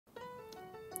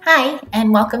Hi,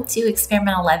 and welcome to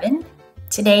Experiment 11.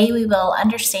 Today we will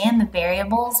understand the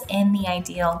variables in the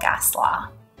ideal gas law.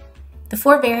 The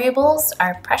four variables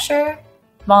are pressure,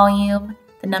 volume,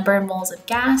 the number of moles of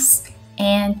gas,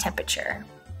 and temperature.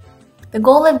 The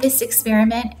goal of this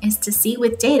experiment is to see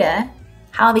with data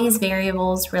how these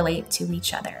variables relate to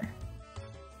each other.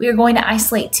 We are going to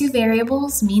isolate two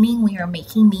variables, meaning we are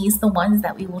making these the ones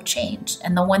that we will change,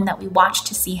 and the one that we watch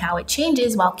to see how it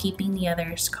changes while keeping the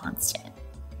others constant.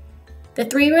 The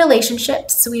three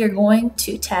relationships we are going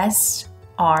to test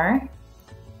are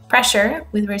pressure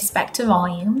with respect to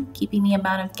volume, keeping the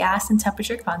amount of gas and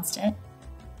temperature constant,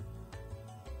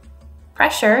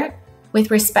 pressure with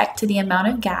respect to the amount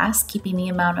of gas, keeping the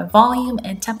amount of volume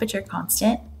and temperature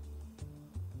constant,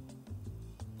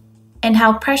 and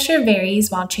how pressure varies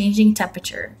while changing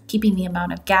temperature, keeping the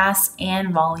amount of gas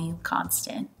and volume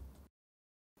constant.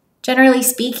 Generally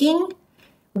speaking,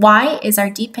 y is our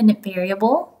dependent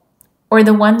variable, or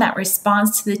the one that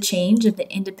responds to the change of the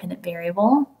independent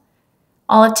variable.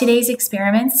 All of today's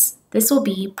experiments, this will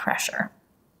be pressure.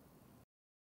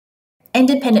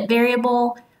 Independent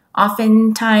variable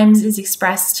oftentimes is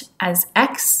expressed as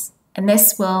x, and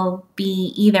this will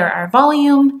be either our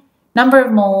volume, number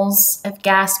of moles of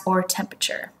gas, or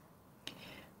temperature.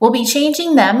 We'll be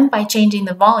changing them by changing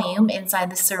the volume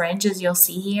inside the syringe, as you'll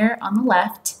see here on the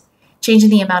left,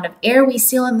 changing the amount of air we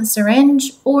seal in the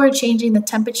syringe, or changing the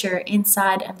temperature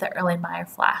inside of the Erlenmeyer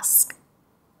flask.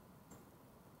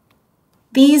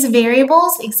 These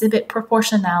variables exhibit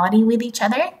proportionality with each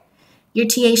other. Your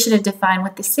TA should have defined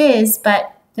what this is,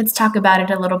 but let's talk about it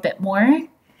a little bit more.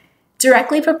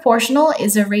 Directly proportional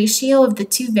is a ratio of the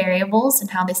two variables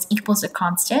and how this equals a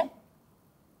constant.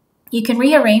 You can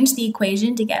rearrange the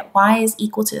equation to get y is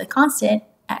equal to the constant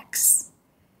x.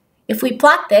 If we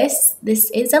plot this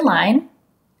is a line,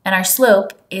 and our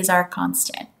slope is our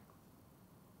constant.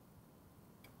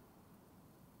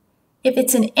 If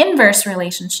it's an inverse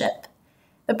relationship,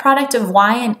 the product of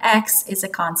y and x is a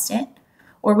constant,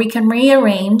 or we can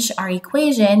rearrange our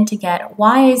equation to get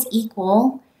y is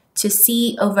equal to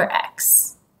c over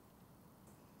x.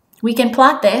 We can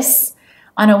plot this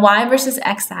on a y versus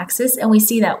x axis, and we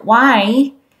see that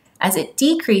y, as it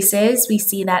decreases, we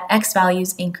see that x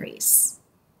values increase.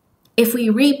 If we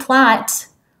replot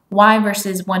y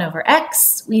versus 1 over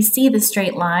x, we see the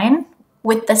straight line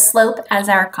with the slope as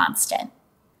our constant.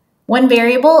 One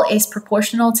variable is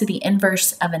proportional to the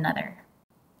inverse of another.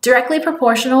 Directly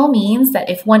proportional means that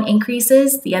if one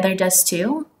increases, the other does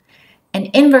too. And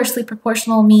inversely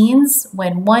proportional means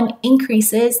when one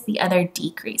increases, the other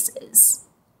decreases.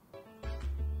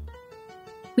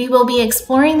 We will be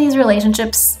exploring these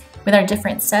relationships with our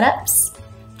different setups.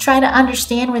 Try to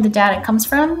understand where the data comes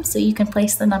from so you can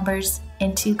place the numbers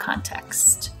into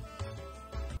context.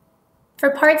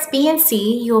 For parts B and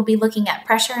C, you will be looking at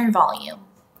pressure and volume.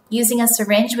 Using a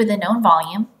syringe with a known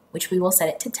volume, which we will set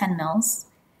it to 10 mils,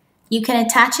 you can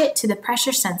attach it to the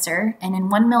pressure sensor and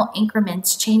in 1 mil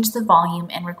increments change the volume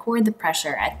and record the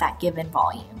pressure at that given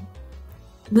volume.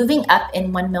 Moving up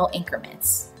in 1 mil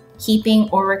increments, keeping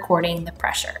or recording the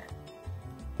pressure.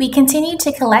 We continue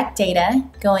to collect data,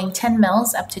 going 10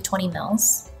 mils up to 20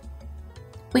 mils.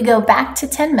 We go back to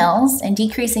 10 mils and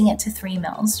decreasing it to 3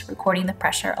 mils, recording the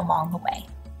pressure along the way.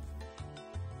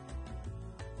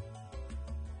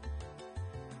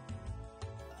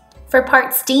 For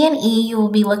parts D and E, you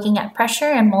will be looking at pressure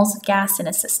and moles of gas in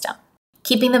a system,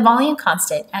 keeping the volume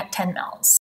constant at 10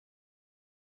 mils.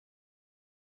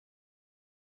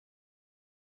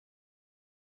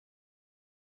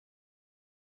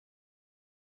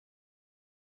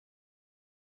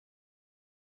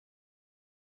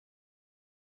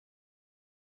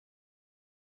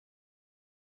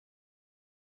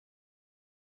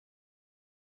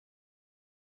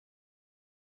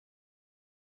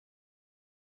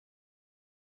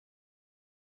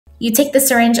 You take the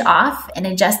syringe off and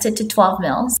adjust it to 12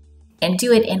 mils and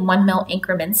do it in 1 mil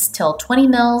increments till 20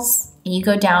 mils, and you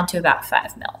go down to about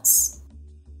 5 mils.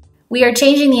 We are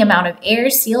changing the amount of air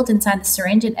sealed inside the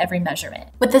syringe in every measurement.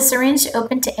 With the syringe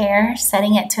open to air,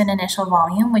 setting it to an initial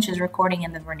volume, which is recording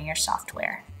in the Vernier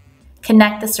software.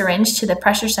 Connect the syringe to the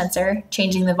pressure sensor,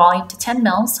 changing the volume to 10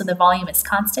 mils so the volume is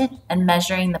constant, and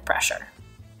measuring the pressure.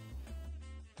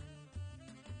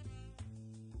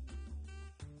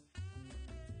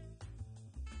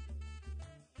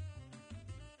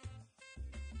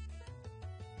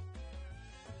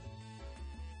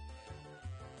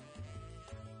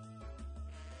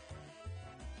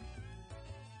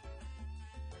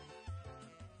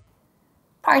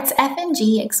 Parts F and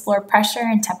G explore pressure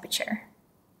and temperature.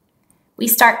 We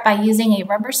start by using a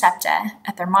rubber septa,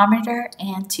 a thermometer,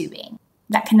 and tubing.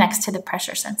 that connects to the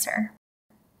pressure sensor.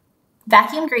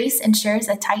 Vacuum grease ensures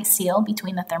a tight seal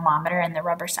between the thermometer and the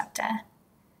rubber septa.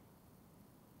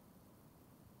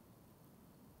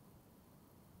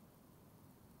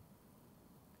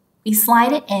 We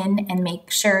slide it in and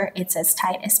make sure it's as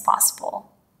tight as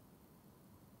possible.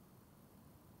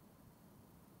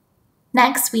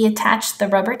 Next, we attach the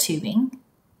rubber tubing.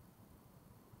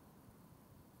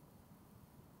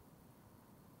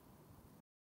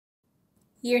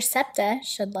 Your septa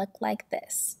should look like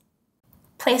this.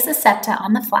 Place the septa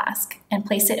on the flask and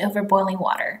place it over boiling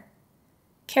water.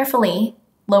 Carefully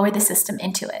lower the system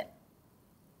into it.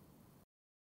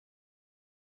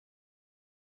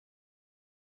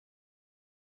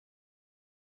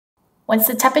 Once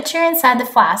the temperature inside the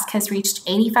flask has reached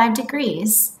 85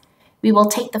 degrees, we will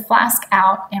take the flask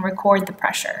out and record the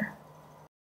pressure.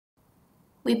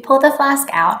 We pull the flask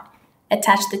out,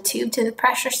 attach the tube to the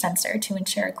pressure sensor to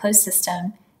ensure a closed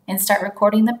system, and start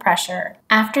recording the pressure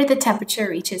after the temperature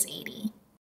reaches 80.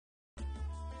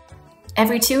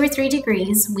 Every 2 or 3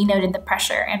 degrees, we noted the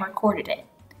pressure and recorded it.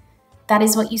 That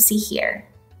is what you see here.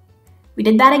 We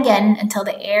did that again until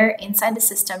the air inside the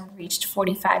system reached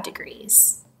 45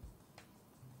 degrees.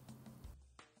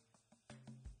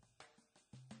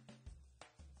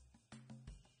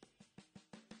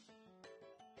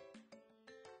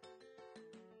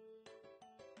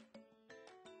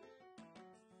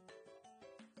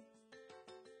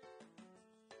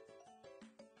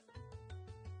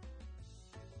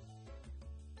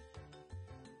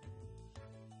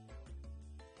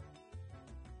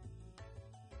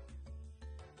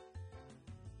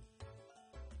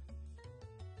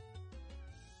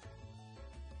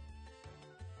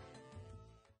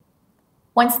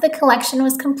 Once the collection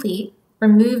was complete,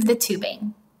 remove the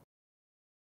tubing.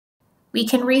 We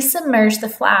can resubmerge the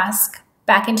flask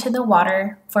back into the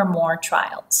water for more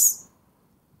trials.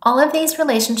 All of these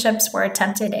relationships were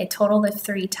attempted a total of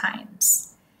 3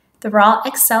 times. The raw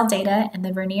Excel data and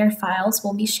the Vernier files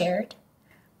will be shared.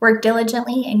 Work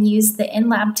diligently and use the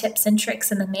in-lab tips and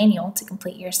tricks in the manual to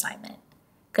complete your assignment.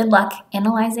 Good luck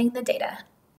analyzing the data.